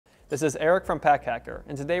This is Eric from Pack Hacker,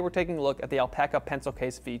 and today we're taking a look at the ALPAKA Pencil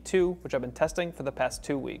Case V2, which I've been testing for the past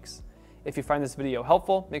 2 weeks. If you find this video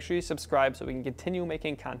helpful, make sure you subscribe so we can continue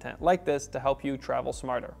making content like this to help you travel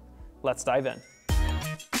smarter. Let's dive in.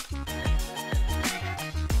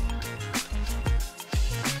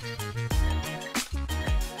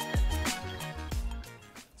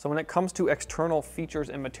 So when it comes to external features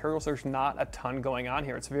and materials, there's not a ton going on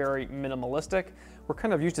here. It's very minimalistic. We're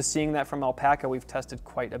kind of used to seeing that from Alpaka. We've tested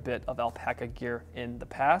quite a bit of Alpaka gear in the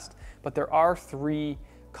past, but there are 3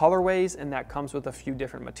 colorways, and that comes with a few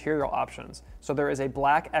different material options. So there is a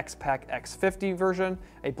black X-Pack X50 version,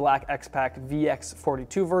 a black X-Pack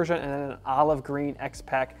VX42 version, and then an olive green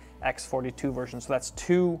X-Pack X42 version. So that's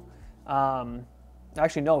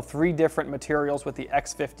 3 different materials with the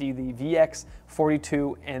X50, the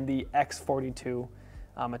VX42, and the X42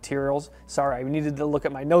 materials. Sorry, I needed to look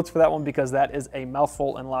at my notes for that one because that is a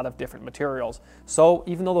mouthful and a lot of different materials. So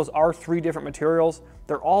even though those are 3 different materials,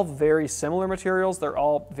 they're all very similar materials. They're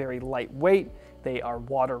all very lightweight. They are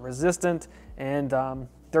water resistant, and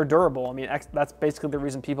they're durable. I mean, that's basically the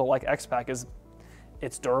reason people like X-Pack is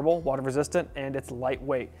it's durable, water resistant, and it's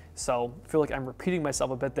lightweight. So I feel like I'm repeating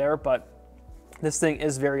myself a bit there, but this thing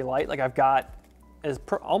is very light. Like I've got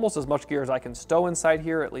almost as much gear as I can stow inside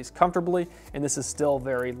here, at least comfortably, and this is still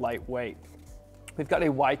very lightweight. We've got a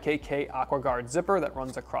YKK AquaGuard zipper that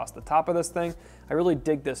runs across the top of this thing. I really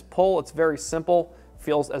dig this pull. It's very simple,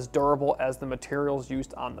 feels as durable as the materials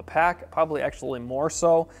used on the pack, probably actually more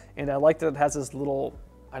so, and I like that it has this little,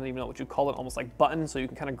 I don't even know what you call it, almost like button, so you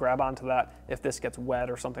can kind of grab onto that if this gets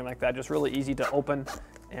wet or something like that. Just really easy to open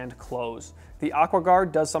and close. The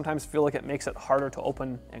AquaGuard does sometimes feel like it makes it harder to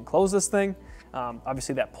open and close this thing.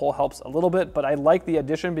 Obviously that pull helps a little bit, but I like the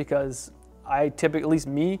addition because at least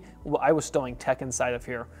me, I was stowing tech inside of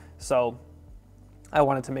here. So I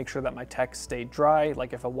wanted to make sure that my tech stayed dry,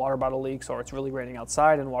 like if a water bottle leaks or it's really raining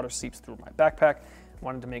outside and water seeps through my backpack, I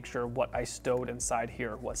wanted to make sure what I stowed inside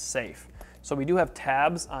here was safe. So we do have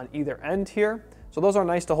tabs on either end here. So those are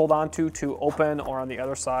nice to hold on to open, or on the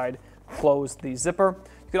other side, close the zipper.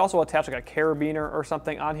 You could also attach like a carabiner or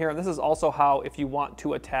something on here. And this is also how, if you want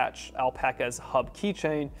to attach Alpaka's hub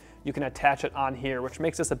keychain, you can attach it on here, which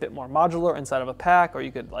makes this a bit more modular inside of a pack, or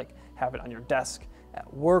you could like have it on your desk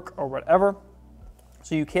at work or whatever.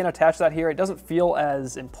 So you can attach that here. It doesn't feel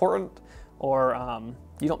as important, or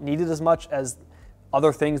you don't need it as much as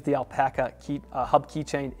other things the Alpaka hub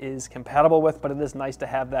keychain is compatible with, but it is nice to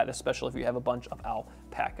have that, especially if you have a bunch of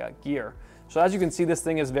Alpaka gear. So as you can see, this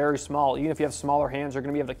thing is very small. Even if you have smaller hands, you're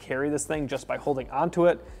gonna be able to carry this thing just by holding onto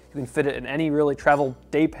it. You can fit it in any really travel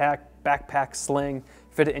day pack, backpack, sling,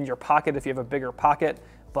 fit it in your pocket if you have a bigger pocket,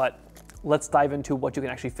 but let's dive into what you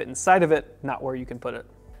can actually fit inside of it, not where you can put it.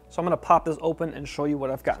 So I'm gonna pop this open and show you what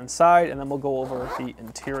I've got inside, and then we'll go over the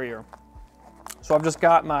interior. So I've just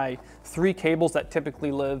got my 3 cables that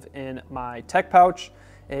typically live in my tech pouch,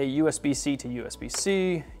 a USB-C to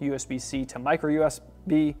USB-C, USB-C to micro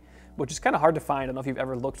USB, which is kind of hard to find. I don't know if you've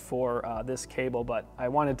ever looked for this cable, but I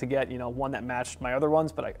wanted to get one that matched my other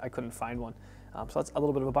ones, but I couldn't find one. So that's a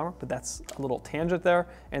little bit of a bummer, but that's a little tangent there.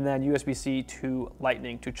 And then USB-C to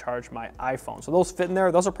Lightning to charge my iPhone. So those fit in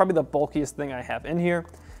there. Those are probably the bulkiest thing I have in here.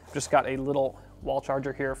 I've just got a little wall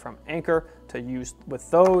charger here from Anchor to use with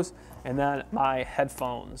those, and then my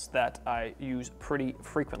headphones that I use pretty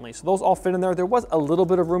frequently. So those all fit in there. There was a little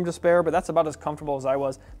bit of room to spare, but that's about as comfortable as I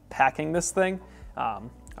was packing this thing. I'm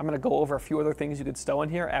gonna go over a few other things you could stow in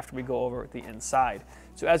here after we go over the inside.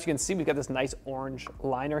 So as you can see, we've got this nice orange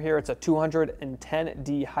liner here. It's a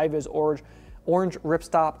 210D high-vis orange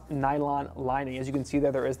ripstop nylon lining. As you can see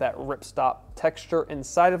there is that ripstop texture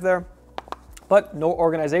inside of there, but no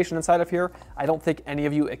organization inside of here. I don't think any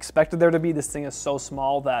of you expected there to be. This thing is so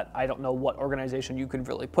small that I don't know what organization you could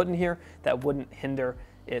really put in here that wouldn't hinder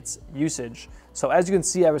its usage. So as you can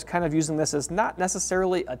see, I was kind of using this as not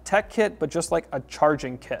necessarily a tech kit, but just like a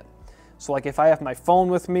charging kit. So like if I have my phone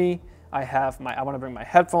with me, I want to bring my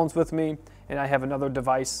headphones with me, and I have another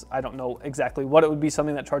device, I don't know exactly what it would be,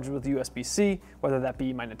 something that charges with USB-C, whether that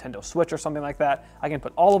be my Nintendo Switch or something like that. I can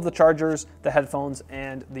put all of the chargers, the headphones,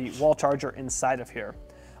 and the wall charger inside of here.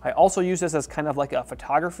 I also use this as kind of like a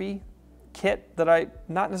photography kit that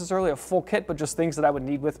not necessarily a full kit, but just things that I would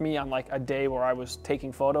need with me on like a day where I was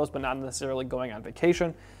taking photos, but not necessarily going on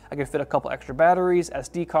vacation. I could fit a couple extra batteries,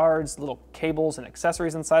 SD cards, little cables and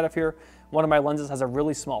accessories inside of here. One of my lenses has a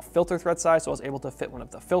really small filter thread size, so I was able to fit one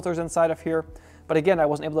of the filters inside of here. But again, I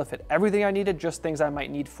wasn't able to fit everything I needed, just things I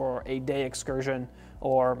might need for a day excursion,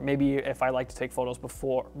 or maybe if I like to take photos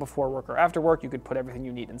before work or after work, you could put everything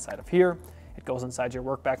you need inside of here. It goes inside your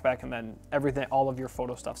work backpack, and then everything, all of your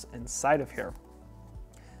photo stuff's inside of here.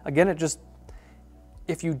 again,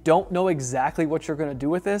 if you don't know exactly what you're gonna do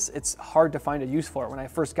with this, it's hard to find a use for it. When I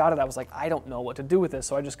first got it, I was like, I don't know what to do with this.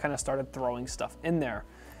 So I just kind of started throwing stuff in there.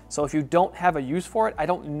 So if you don't have a use for it, I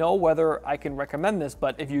don't know whether I can recommend this,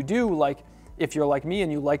 but if you do, like if you're like me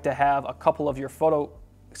and you like to have a couple of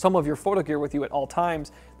some of your photo gear with you at all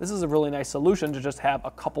times, this is a really nice solution to just have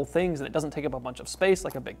a couple things and it doesn't take up a bunch of space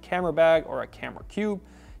like a big camera bag or a camera cube.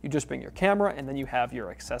 You just bring your camera and then you have your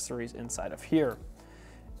accessories inside of here.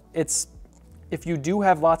 If you do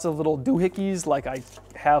have lots of little doohickeys, like I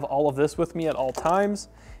have all of this with me at all times,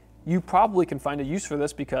 you probably can find a use for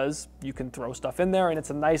this because you can throw stuff in there and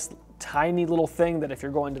it's a nice tiny little thing that if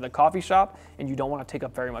you're going to the coffee shop and you don't want to take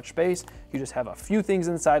up very much space, you just have a few things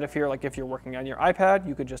inside of here. Like if you're working on your iPad,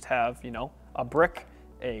 you could just have, you know, a brick,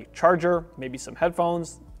 a charger, maybe some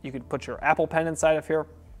headphones. You could put your Apple Pen inside of here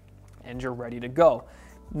and you're ready to go.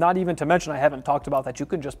 Not even to mention, I haven't talked about that you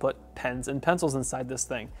can just put pens and pencils inside this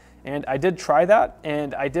thing. And I did try that,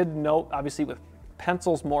 and I did note, obviously with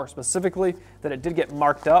pencils more specifically, that it did get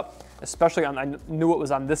marked up, especially I knew it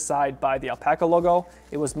was on this side by the Alpaca logo.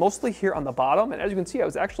 It was mostly here on the bottom, and as you can see, I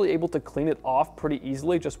was actually able to clean it off pretty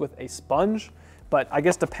easily just with a sponge. But I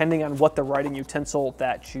guess depending on what the writing utensil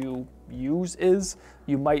that you use is,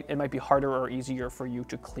 it might be harder or easier for you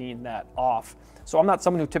to clean that off. So I'm not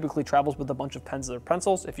someone who typically travels with a bunch of pens or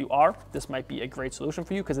pencils. If you are, this might be a great solution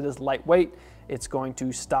for you because it is lightweight. It's going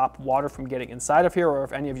to stop water from getting inside of here, or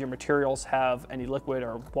if any of your materials have any liquid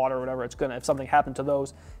or water or whatever, if something happened to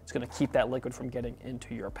those, it's gonna keep that liquid from getting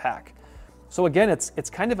into your pack. So again, it's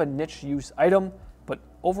kind of a niche use item, but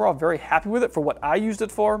overall very happy with it for what I used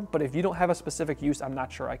it for. But if you don't have a specific use, I'm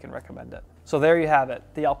not sure I can recommend it. So there you have it,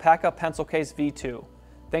 the ALPAKA Pencil Case V2.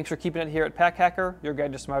 Thanks for keeping it here at Pack Hacker, your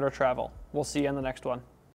guide to smarter travel. We'll see you in the next one.